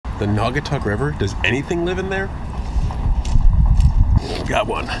The Naugatuck River? Does anything live in there? Got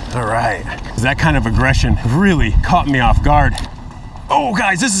one. All right. That kind of aggression really caught me off guard. Oh,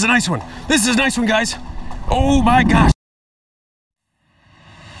 guys, this is a nice one. This is a nice one, guys. Oh my gosh.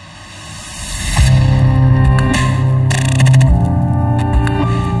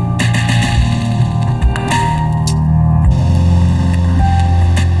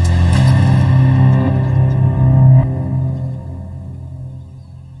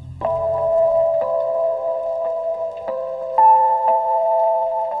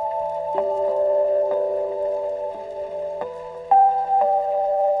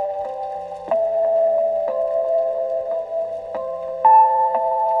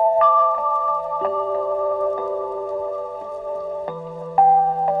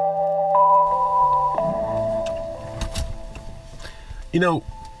 You know,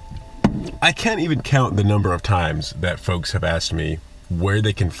 I can't even count the number of times that folks have asked me where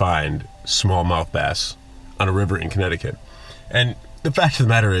they can find smallmouth bass on a river in Connecticut. And the fact of the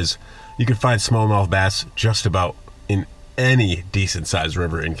matter is, you can find smallmouth bass just about in any decent sized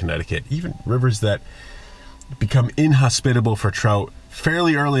river in Connecticut, even rivers that become inhospitable for trout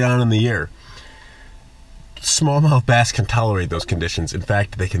fairly early on in the year. Smallmouth bass can tolerate those conditions. In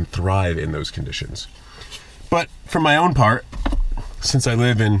fact, they can thrive in those conditions. But for my own part, since I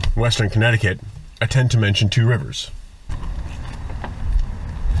live in Western Connecticut, I tend to mention two rivers.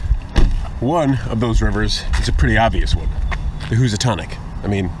 One of those rivers is a pretty obvious one, the Housatonic. I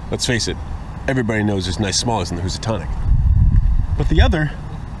mean, let's face it, everybody knows there's nice smallies in the Housatonic. But the other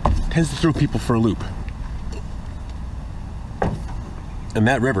tends to throw people for a loop. And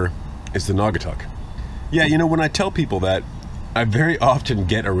that river is the Naugatuck. Yeah, you know, when I tell people that, I very often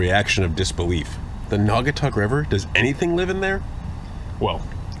get a reaction of disbelief. The Naugatuck River? Does anything live in there? Well,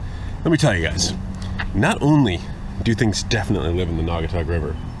 let me tell you guys, not only do things definitely live in the Naugatuck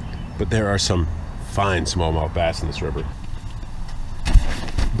River, but there are some fine smallmouth bass in this river.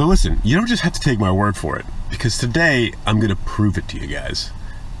 But listen, you don't just have to take my word for it, because today I'm going to prove it to you guys.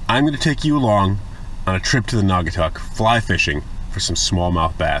 I'm going to take you along on a trip to the Naugatuck, fly fishing for some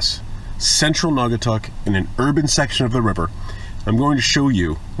smallmouth bass. Central Naugatuck, in an urban section of the river. I'm going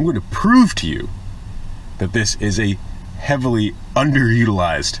to prove to you that this is a heavily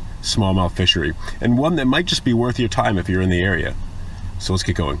underutilized smallmouth fishery, and one that might just be worth your time if you're in the area. So let's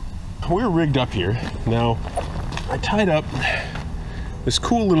get going. We're rigged up here. Now, I tied up this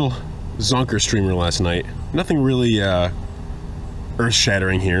cool little zonker streamer last night. Nothing really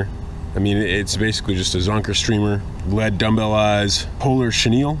earth-shattering here. I mean, it's basically just a zonker streamer, lead dumbbell eyes, polar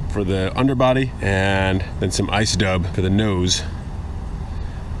chenille for the underbody, and then some ice dub for the nose.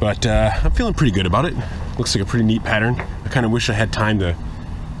 But I'm feeling pretty good about it. Looks like a pretty neat pattern. I kind of wish I had time to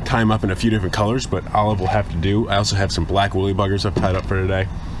tie them up in a few different colors, but olive will have to do. I also have some black woolly buggers I've tied up for today,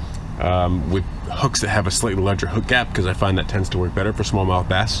 with hooks that have a slightly larger hook gap, because I find that tends to work better for smallmouth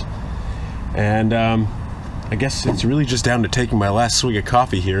bass. And I guess it's really just down to taking my last swig of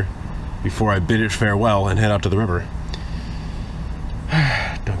coffee here before I bid it farewell and head out to the river.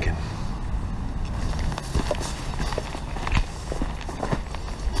 Duncan.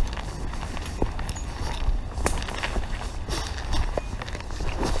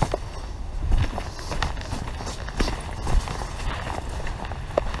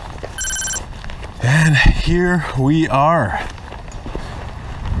 And here we are.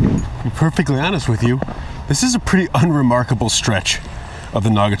 To be perfectly honest with you, this is a pretty unremarkable stretch of the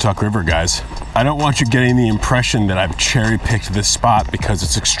Naugatuck River, guys. I don't want you getting the impression that I've cherry-picked this spot because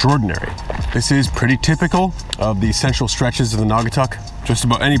it's extraordinary. This is pretty typical of the central stretches of the Naugatuck. Just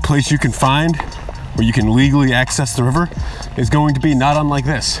about any place you can find where you can legally access the river is going to be not unlike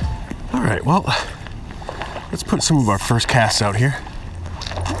this. All right, well, let's put some of our first casts out here.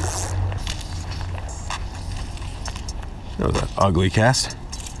 That was an ugly cast.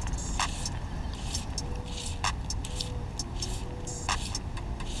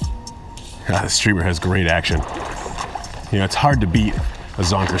 The streamer has great action. You know, it's hard to beat a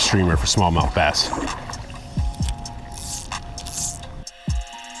zonker streamer for smallmouth bass.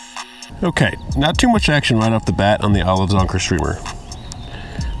 Okay, not too much action right off the bat on the olive zonker streamer.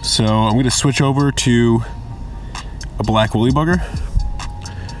 So I'm going to switch over to a black woolly bugger.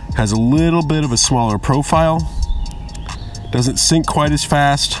 Has a little bit of a smaller profile. Doesn't sink quite as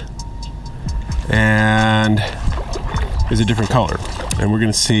fast. And is a different color. And we're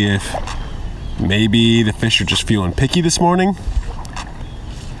going to see if maybe the fish are just feeling picky this morning,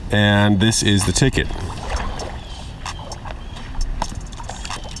 and this is the ticket.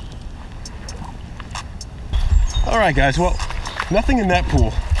 All right, guys, well, nothing in that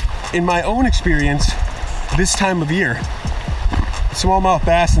pool. In my own experience, this time of year, Smallmouth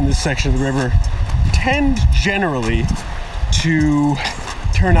bass in this section of the river tend generally to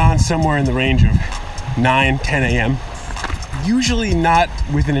turn on somewhere in the range of 9, 10 a.m. Usually not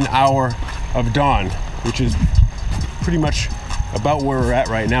within an hour of dawn, which is pretty much about where we're at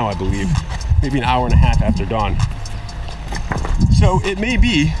right now, I believe. Maybe an hour and a half after dawn. So it may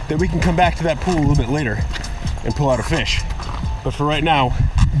be that we can come back to that pool a little bit later and pull out a fish. But for right now,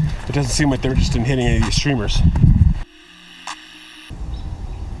 it doesn't seem like they're interested in hitting any of these streamers.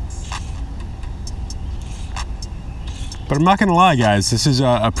 But I'm not gonna lie, guys, this is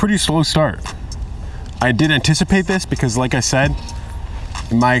a pretty slow start. I did anticipate this because, like I said,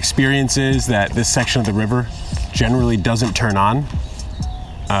 in my experience is that this section of the river generally doesn't turn on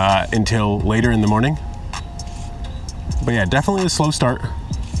until later in the morning. But yeah, definitely a slow start.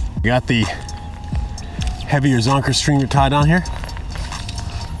 We got the heavier zonker streamer tied on here.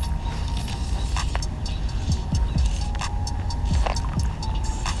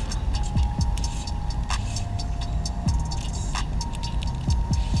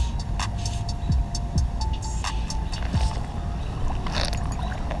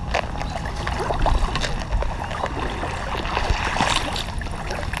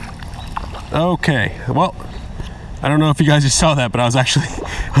 Okay, well, I don't know if you guys just saw that, but I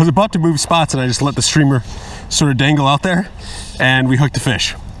was about to move spots and I just let the streamer sort of dangle out there and we hooked the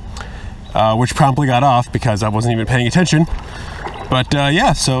fish, which promptly got off because I wasn't even paying attention. But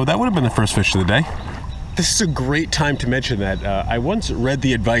yeah, so that would have been the first fish of the day. This is a great time to mention that I once read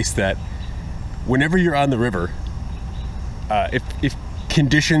the advice that whenever you're on the river, if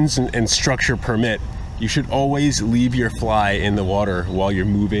conditions and structure permit, you should always leave your fly in the water while you're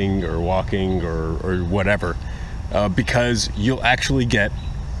moving or walking or whatever, because you'll actually get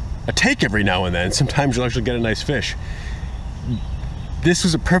a take every now and then. Sometimes you'll actually get a nice fish. This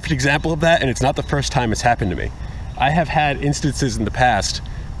was a perfect example of that, and it's not the first time it's happened to me. I have had instances in the past,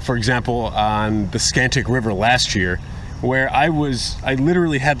 for example, on the Scantic River last year, where I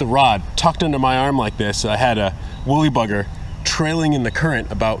literally had the rod tucked under my arm like this. I had a woolly bugger trailing in the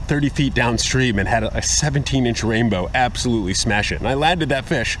current about 30 feet downstream and had a 17-inch rainbow absolutely smash it. And I landed that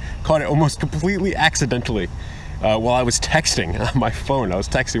fish, caught it almost completely accidentally while I was texting on my phone. I was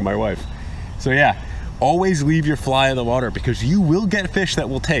texting my wife. So yeah, always leave your fly in the water because you will get fish that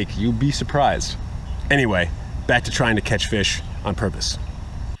will take. You'll be surprised. Anyway, back to trying to catch fish on purpose.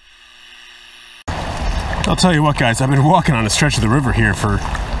 I'll tell you what, guys, I've been walking on a stretch of the river here for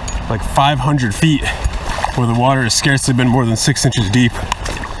like 500 feet. Where the water has scarcely been more than 6 inches deep.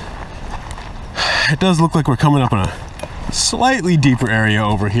 It does look like we're coming up on a slightly deeper area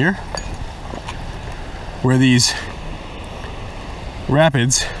over here, where these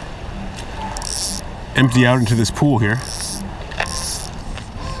rapids empty out into this pool here.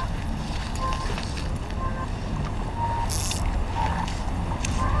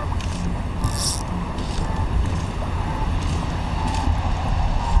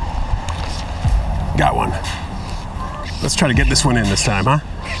 Got one. Let's try to get this one in this time, huh?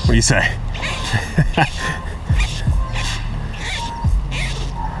 What do you say?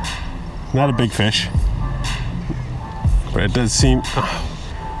 Not a big fish, but it does seem... Oh,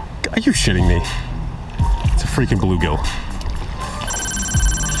 are you shitting me? It's a freaking bluegill.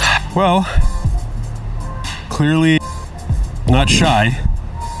 Well, clearly not shy.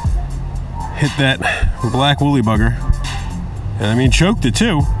 Hit that black woolly bugger. And I mean, choked it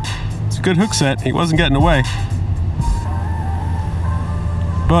too. It's a good hook set. He wasn't getting away.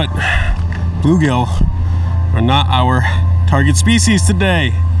 But bluegill are not our target species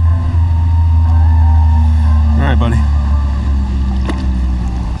today. All right, buddy.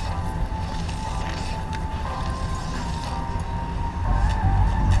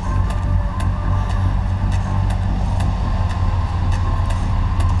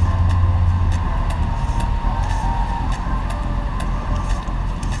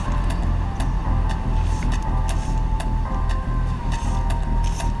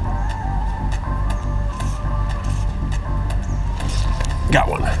 Got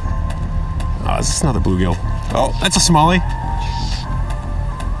one. Oh, is this another bluegill? Oh, that's a smallie.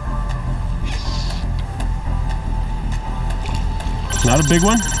 Not a big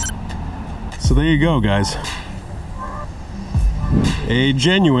one. So there you go, guys. A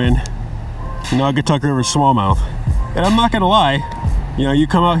genuine Naugatuck River smallmouth. And I'm not gonna lie, you know, you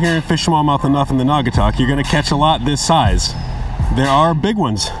come out here and fish smallmouth enough in the Naugatuck, you're gonna catch a lot this size. There are big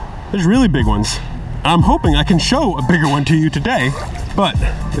ones. There's really big ones. I'm hoping I can show a bigger one to you today, but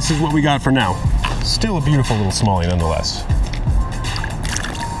this is what we got for now. Still a beautiful little smallie nonetheless.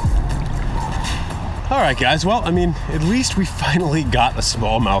 All right, guys, well, I mean, at least we finally got a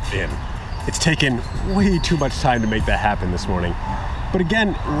smallmouth in. It's taken way too much time to make that happen this morning. But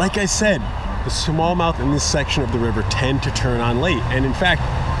again, like I said, the smallmouth in this section of the river tend to turn on late. And in fact,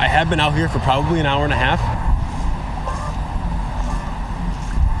 I have been out here for probably an hour and a half.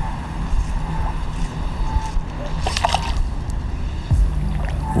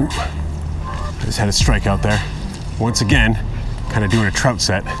 Ooh. Just had a strike out there. Once again, kind of doing a trout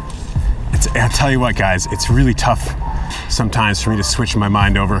set. I'll tell you what, guys, it's really tough sometimes for me to switch my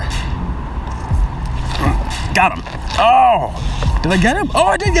mind over. Got him. Oh, did I get him? Oh,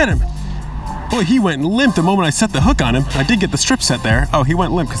 I did get him. Boy, he went limp the moment I set the hook on him. I did get the strip set there. Oh, he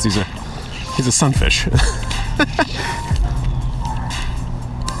went limp because he's a sunfish.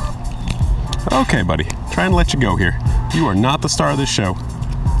 Okay, buddy, trying to let you go here. You are not the star of this show.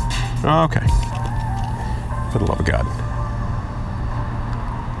 Okay. For the love of God.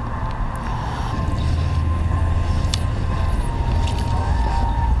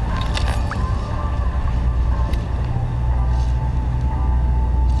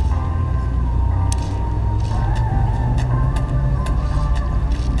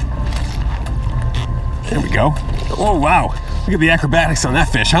 There we go. Oh, wow. Look at the acrobatics on that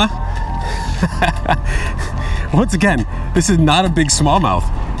fish, huh? Once again, this is not a big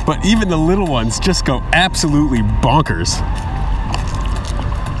smallmouth, but even the little ones just go absolutely bonkers.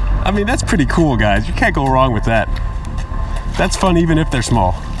 I mean, that's pretty cool, guys. You can't go wrong with that. That's fun even if they're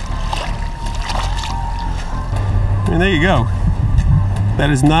small. And there you go. That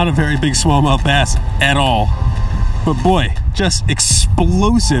is not a very big smallmouth bass at all. But boy, just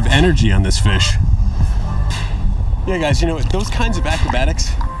explosive energy on this fish. Yeah, guys, you know, those kinds of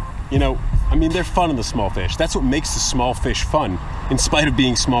acrobatics, you know, I mean, they're fun in the small fish. That's what makes the small fish fun, in spite of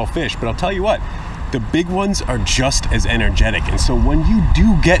being small fish. But I'll tell you what, the big ones are just as energetic. And so when you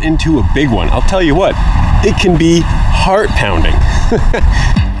do get into a big one, I'll tell you what, it can be heart-pounding.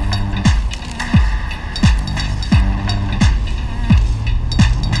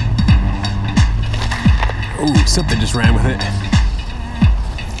 Ooh, something just ran with it.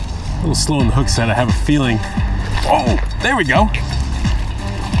 A little slow on the hook set, I have a feeling. Oh, there we go.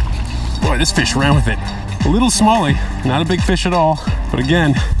 Boy, this fish ran with it. A little smallie, not a big fish at all. But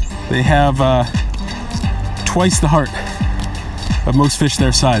again, they have twice the heart of most fish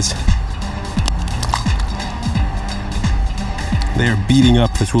their size. They are beating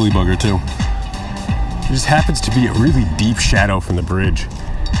up this woolly bugger too. There just happens to be a really deep shadow from the bridge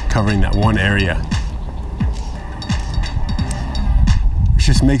covering that one area. Which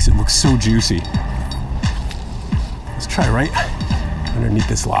just makes it look so juicy. Let's try right underneath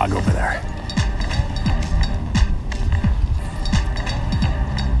this log over there.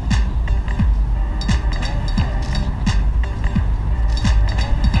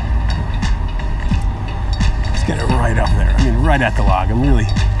 Let's get it right up there. I mean, right at the log. I'm really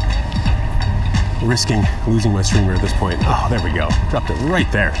risking losing my streamer at this point. Oh, there we go. Dropped it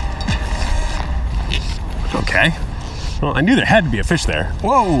right there. Okay. Well, I knew there had to be a fish there.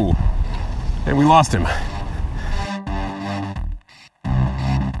 Whoa! And we lost him.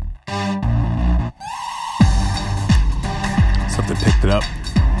 Something picked it up,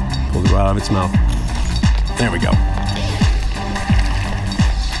 pulled it right out of its mouth. There we go.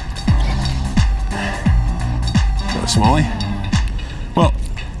 Another smallie. Well,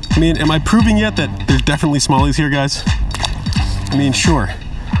 I mean, am I proving yet that there's definitely smallies here, guys? I mean, sure.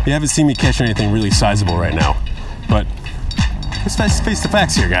 You haven't seen me catch anything really sizable right now, but let's face the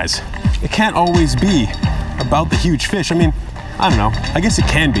facts here, guys. It can't always be about the huge fish. I mean, I don't know. I guess it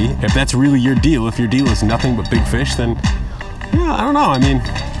can be if that's really your deal. If your deal is nothing but big fish, then yeah, I don't know. I mean,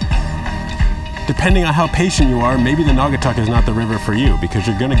 depending on how patient you are, maybe the Naugatuck is not the river for you because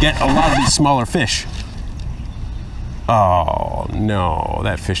you're gonna get a lot of these smaller fish. Oh no,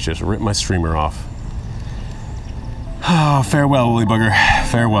 that fish just ripped my streamer off. Oh, farewell, woolly bugger,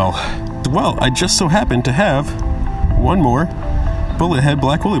 farewell. Well, I just so happen to have one more bullet head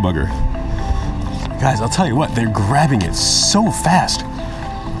black woolly bugger. Guys, I'll tell you what, they're grabbing it so fast,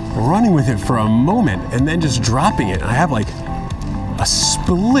 running with it for a moment and then just dropping it. I have like a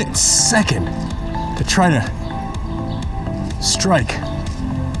split second to try to strike.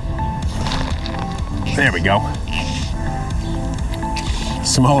 There we go.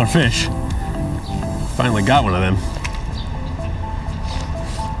 Smaller fish. Finally got one of them.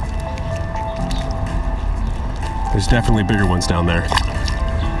 There's definitely bigger ones down there.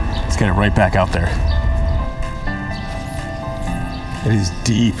 Let's get it right back out there. It is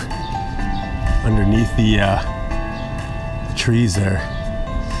deep underneath the trees there,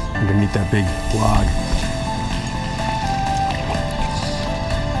 underneath that big log.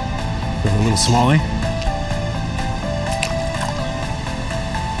 There's a little smallie.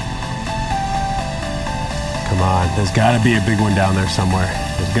 Come Come on, there's gotta be a big one down there somewhere.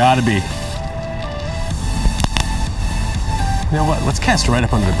 There's gotta be. You know what, let's cast right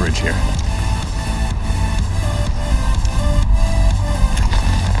up under the bridge here.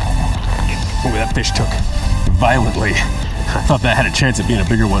 Ooh, that fish took violently. I thought that had a chance at being a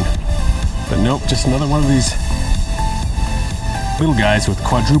bigger one. But nope, just another one of these little guys with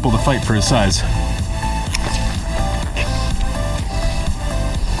quadruple the fight for his size.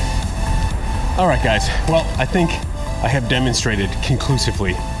 All right, guys. Well, I think I have demonstrated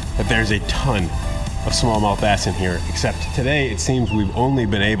conclusively that there's a ton of smallmouth bass in here, except today it seems we've only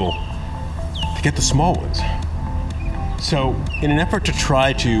been able to get the small ones. So, in an effort to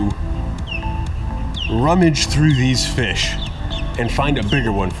try to rummage through these fish and find a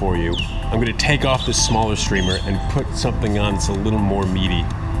bigger one for you, I'm gonna take off this smaller streamer and put something on that's a little more meaty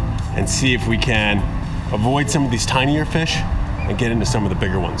and see if we can avoid some of these tinier fish and get into some of the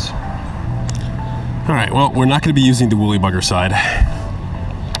bigger ones. All right, well, we're not gonna be using the woolly bugger side.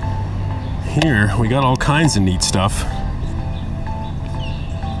 Here, we got all kinds of neat stuff.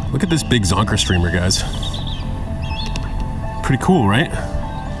 Look at this big zonker streamer, guys. Pretty cool, right?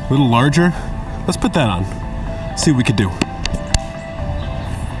 A little larger. Let's put that on, see what we could do.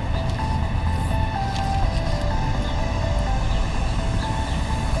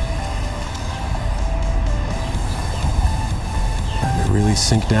 Let it really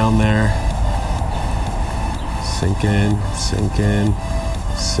sink down there. Sink in, sink in,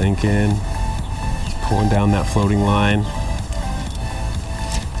 sink in. It's pulling down that floating line.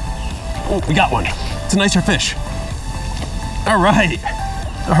 Oh, we got one. It's a nicer fish. All right,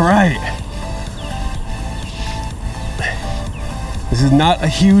 all right. This is not a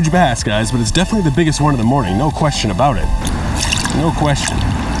huge bass, guys, but it's definitely the biggest one of the morning. No question about it. No question.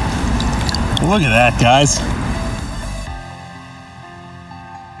 Look at that, guys.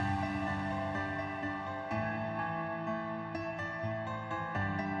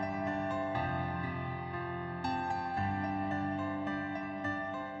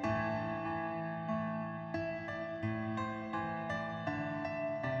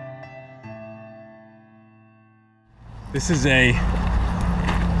 This is a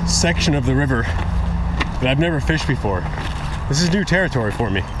section of the river that I've never fished before. This is new territory for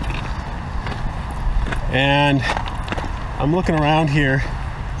me. And I'm looking around here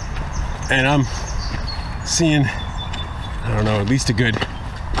and I'm seeing, I don't know, at least a good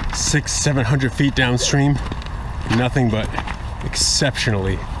 600-700 feet downstream, nothing but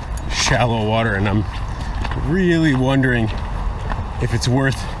exceptionally shallow water, and I'm really wondering if it's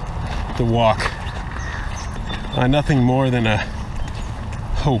worth the walk. Nothing more than a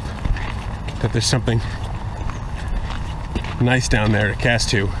hope that there's something nice down there to cast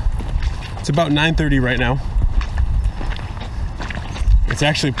to. It's about 9:30 right now. It's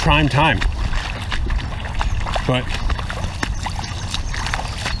actually prime time. But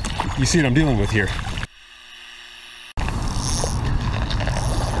you see what I'm dealing with here.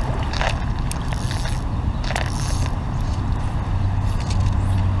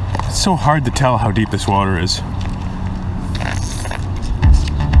 It's so hard to tell how deep this water is.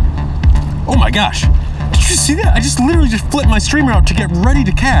 Oh my gosh, did you see that? I just literally just flipped my streamer out to get ready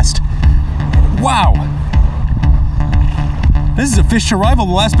to cast. Wow. This is a fish to rival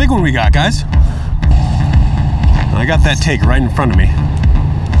the last big one we got, guys. I got that take right in front of me.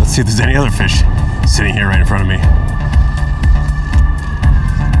 Let's see if there's any other fish sitting here right in front of me.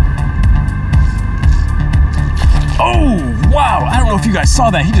 Oh, wow, I don't know if you guys saw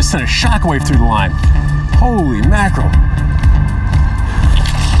that. He just sent a shockwave through the line. Holy mackerel.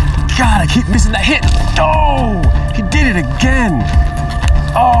 God, I keep missing that hit. Oh, he did it again.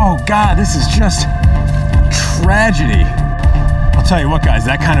 Oh God, this is just tragedy. I'll tell you what, guys,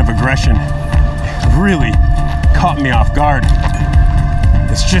 that kind of aggression really caught me off guard.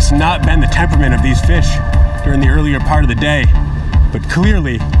 It's just not been the temperament of these fish during the earlier part of the day. But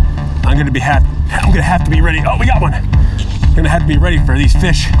clearly, I'm gonna have to be ready. Oh, we got one. I'm gonna have to be ready for these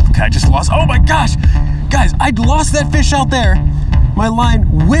fish. Okay, I just lost. Oh my gosh, guys, I lost that fish out there. My line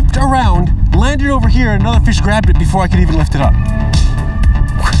whipped around, landed over here, and another fish grabbed it before I could even lift it up.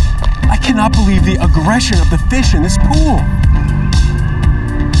 I cannot believe the aggression of the fish in this pool.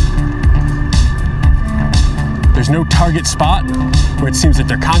 There's no target spot where it seems that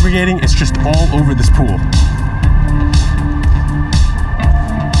they're congregating. It's just all over this pool.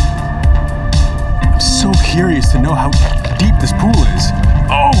 I'm so curious to know how deep this pool is.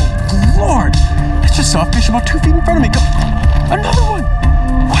 Oh, Lord! I just saw a fish about 2 feet in front of me. Go. Another one!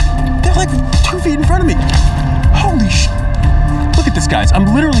 What? They're like 2 feet in front of me. Holy sh! Look at this, guys.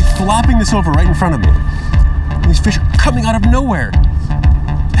 I'm literally flopping this over right in front of me. And these fish are coming out of nowhere.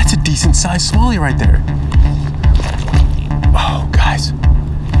 That's a decent sized smallie right there.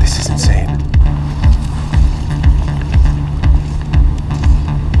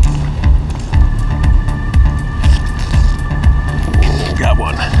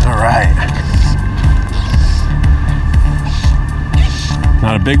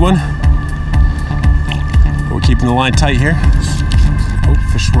 Not a big one. But we're keeping the line tight here. Oh,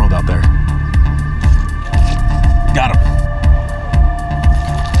 fish swirled out there. Got him.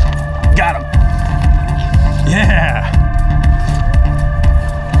 Got him. Yeah.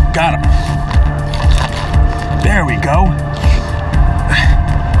 Got him. There we go.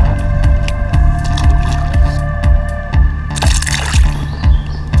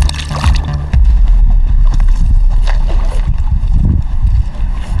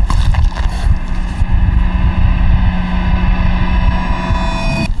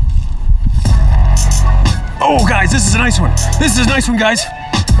 Oh, guys, this is a nice one. This is a nice one, guys.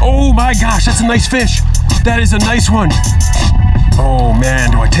 Oh my gosh, that's a nice fish. That is a nice one. Oh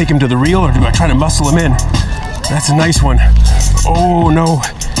man, do I take him to the reel or do I try to muscle him in? That's a nice one. Oh no,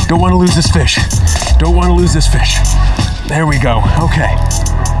 don't want to lose this fish. Don't want to lose this fish. There we go, okay.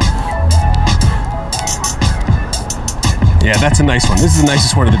 Yeah, that's a nice one. This is the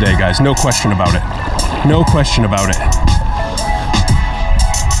nicest one of the day, guys. No question about it. No question about it.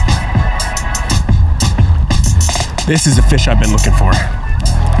 This is a fish I've been looking for.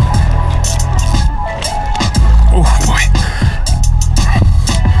 Oh boy. I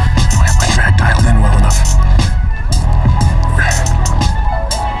don't have my drag dialed in well enough.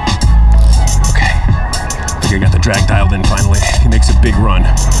 Okay. I think I got the drag dialed in finally. He makes a big run.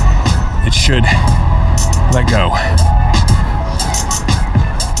 It should let go.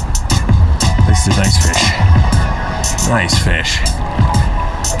 This is a nice fish. Nice fish.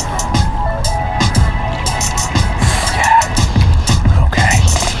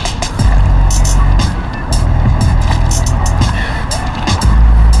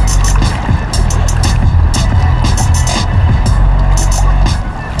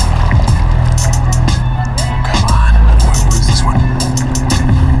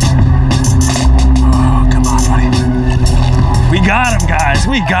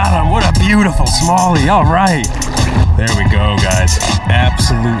 We got him. What a beautiful smallie. All right. There we go, guys.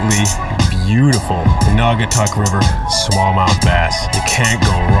 Absolutely beautiful Naugatuck River smallmouth bass. You can't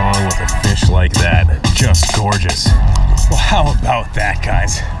go wrong with a fish like that. Just gorgeous. Well, how about that,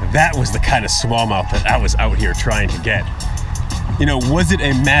 guys? That was the kind of smallmouth that I was out here trying to get. You know, was it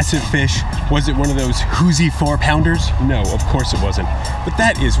a massive fish? Was it one of those Hoosie 4-pounders? No, of course it wasn't. But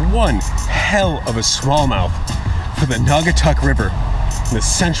that is one hell of a smallmouth for the Naugatuck River. The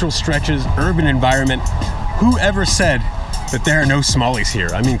central stretches, urban environment. Whoever said that there are no smallies here?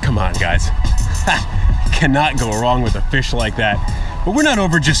 I mean, come on, guys. Cannot go wrong with a fish like that. But we're not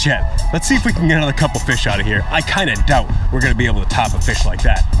over just yet. Let's see if we can get another couple fish out of here. I kind of doubt we're gonna be able to top a fish like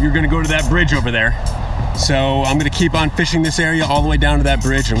that. We're gonna go to that bridge over there. So I'm gonna keep on fishing this area all the way down to that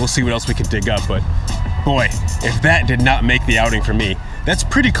bridge and we'll see what else we can dig up. But boy, if that did not make the outing for me, that's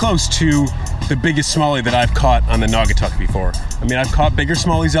pretty close to the biggest smallie that I've caught on the Naugatuck before. I mean, I've caught bigger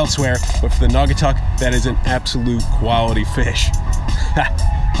smallies elsewhere, but for the Naugatuck, that is an absolute quality fish.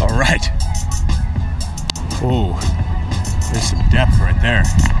 All right. Oh, there's some depth right there.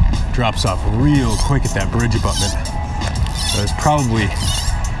 Drops off real quick at that bridge abutment. There's probably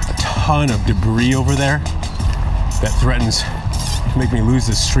a ton of debris over there that threatens to make me lose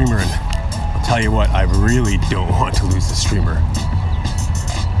this streamer, and I'll tell you what, I really don't want to lose the streamer.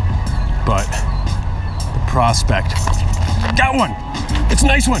 But the prospect, got one. It's a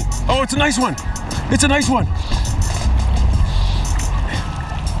nice one. Oh, it's a nice one. It's a nice one.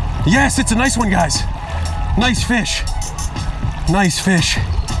 Yes, it's a nice one, guys. Nice fish. Nice fish.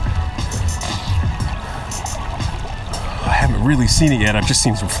 I haven't really seen it yet. I've just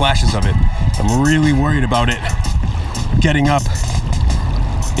seen some flashes of it. I'm really worried about it getting up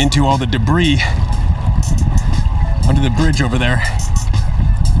into all the debris under the bridge over there.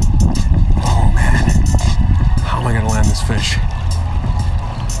 How am I gonna land this fish?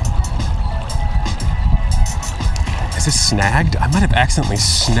 Is this snagged? I might have accidentally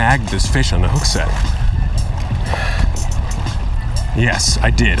snagged this fish on the hook set. Yes, I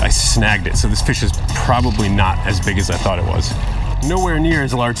did. I snagged it. So this fish is probably not as big as I thought it was. Nowhere near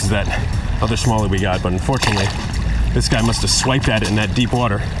as large as that other smallie we got, but unfortunately, this guy must have swiped at it in that deep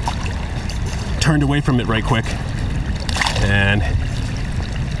water, turned away from it right quick, and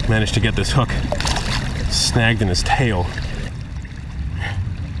managed to get this hook snagged in his tail.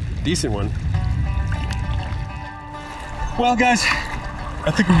 Decent one. Well, guys,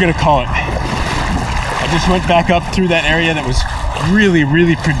 I think we're gonna call it. I just went back up through that area that was really,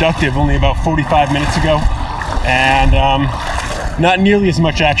 really productive only about 45 minutes ago, and not nearly as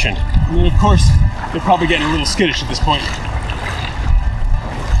much action. I mean, of course, they're probably getting a little skittish at this point.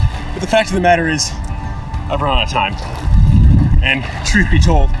 But the fact of the matter is, I've run out of time. And truth be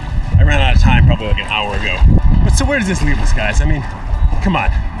told, I ran out of time probably like an hour ago. But so where does this leave us, guys? I mean, Come on.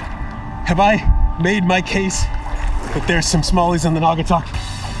 Have I made my case that there's some smallies on the Naugatuck?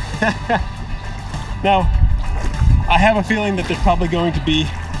 Now, I have a feeling that there's probably going to be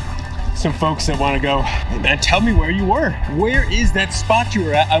some folks that want to go, hey man, tell me where you were. Where is that spot you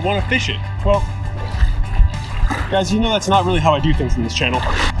were at? I want to fish it. Well, guys, you know that's not really how I do things in this channel.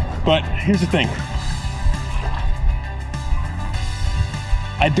 But here's the thing.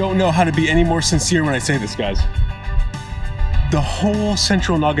 I don't know how to be any more sincere when I say this, guys. The whole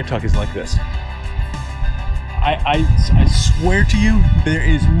central Naugatuck is like this. I swear to you, there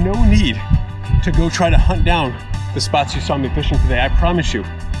is no need to go try to hunt down the spots you saw me fishing today. I promise you,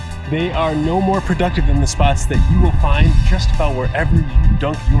 they are no more productive than the spots that you will find just about wherever you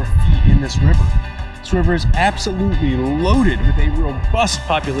dunk your feet in this river. This river is absolutely loaded with a robust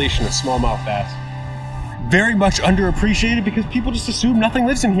population of smallmouth bass. Very much underappreciated because people just assume nothing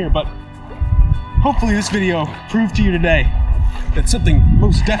lives in here, but hopefully this video proved to you today that something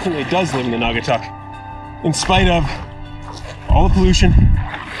most definitely does live in the Naugatuck. In spite of all the pollution,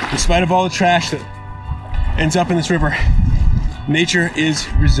 in spite of all the trash that ends up in this river, nature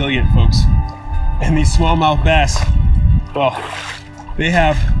is resilient, folks. And these smallmouth bass, well, they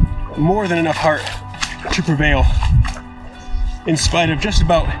have more than enough heart to prevail in spite of just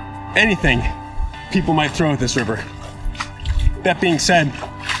about anything people might throw at this river. That being said,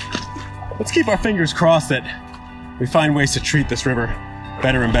 let's keep our fingers crossed that we find ways to treat this river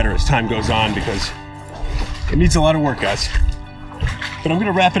better and better as time goes on, because it needs a lot of work, guys. But I'm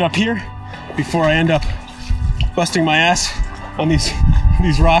gonna wrap it up here before I end up busting my ass on these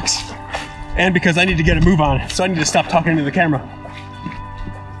rocks, and because I need to get a move on, so I need to stop talking into the camera.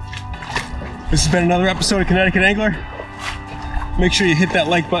 This has been another episode of Connecticut Angler. Make sure you hit that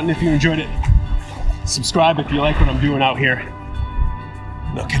like button if you enjoyed it. Subscribe if you like what I'm doing out here.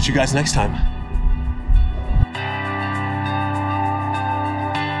 And I'll catch you guys next time.